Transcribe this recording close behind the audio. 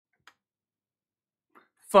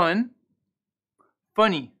fun,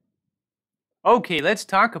 funny. Okay, let's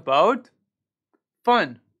talk about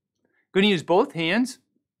fun. Going to use both hands.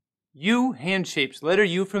 U hand shapes, letter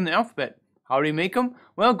U from the alphabet. How do we make them?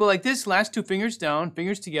 Well, go like this, last two fingers down,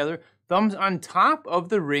 fingers together, thumbs on top of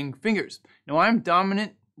the ring fingers. Now I'm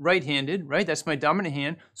dominant right-handed, right? That's my dominant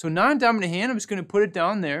hand. So non-dominant hand, I'm just going to put it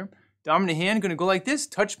down there. Dominant hand, going to go like this,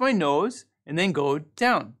 touch my nose, and then go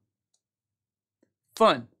down.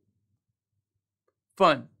 Fun.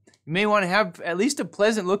 Fun. You may want to have at least a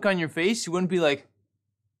pleasant look on your face. You wouldn't be like,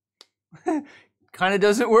 kind of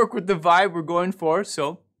doesn't work with the vibe we're going for,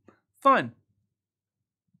 so fun.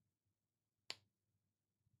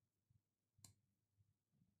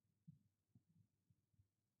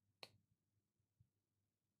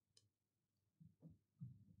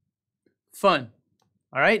 Fun.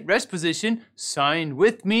 All right, rest position, sign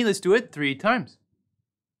with me. Let's do it 3 times.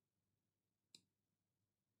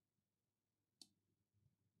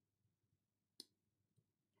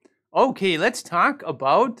 Okay, let's talk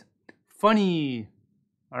about funny.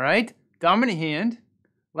 All right, dominant hand,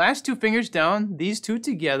 last 2 fingers down, these 2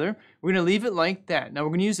 together. We're going to leave it like that. Now we're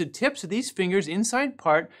going to use the tips of these fingers inside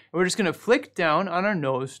part, and we're just going to flick down on our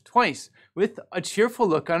nose twice with a cheerful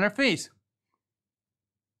look on our face.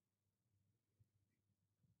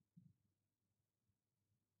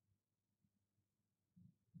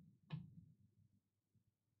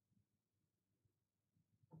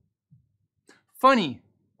 Funny.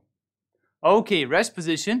 Okay, rest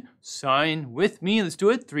position, sign with me. Let's do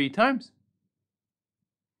it 3 times.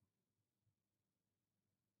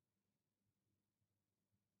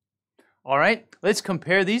 All right, let's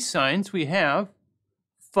compare these signs. We have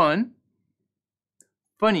fun,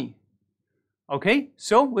 funny. Okay,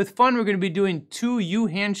 so with fun, we're going to be doing 2 U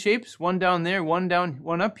hand shapes, one down there, one down,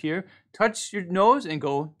 one up here. Touch your nose and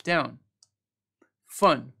go down.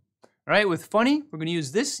 Fun. All right, with funny, we're going to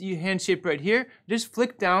use this U hand shape right here. Just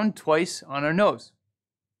flick down twice on our nose.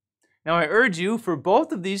 Now I urge you, for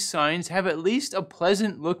both of these signs, have at least a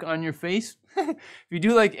pleasant look on your face. If you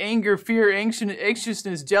do like anger, fear,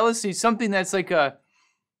 anxiousness, jealousy, something that's like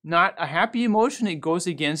not a happy emotion, it goes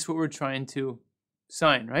against what we're trying to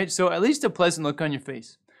sign, right? So at least a pleasant look on your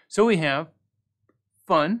face. So we have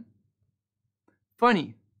fun,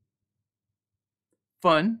 funny,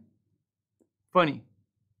 fun, funny,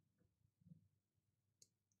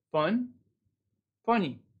 fun,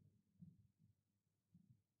 funny,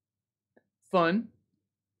 fun,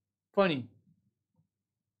 funny,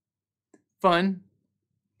 fun,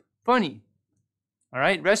 funny. All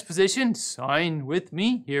right, rest position, sign with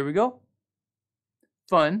me. Here we go.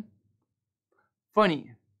 Fun,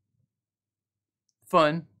 funny,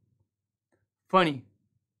 fun, funny.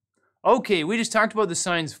 Okay, we just talked about the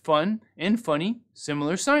signs fun and funny,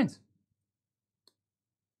 similar signs.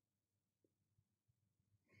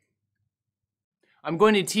 I'm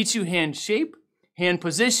going to teach you hand shape, hand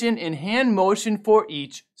position, and hand motion for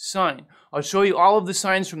each sign. I'll show you all of the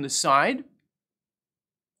signs from the side,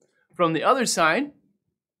 from the other side,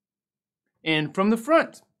 and from the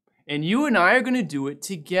front. And you and I are going to do it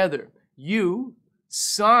together. You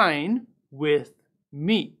sign with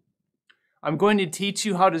me. I'm going to teach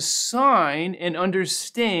you how to sign and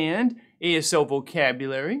understand ASL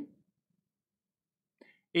vocabulary,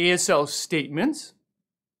 ASL statements,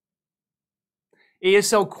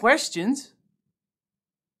 ASL questions,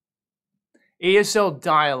 ASL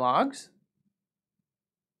dialogues,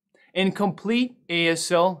 and complete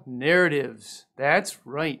ASL narratives. That's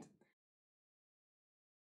right.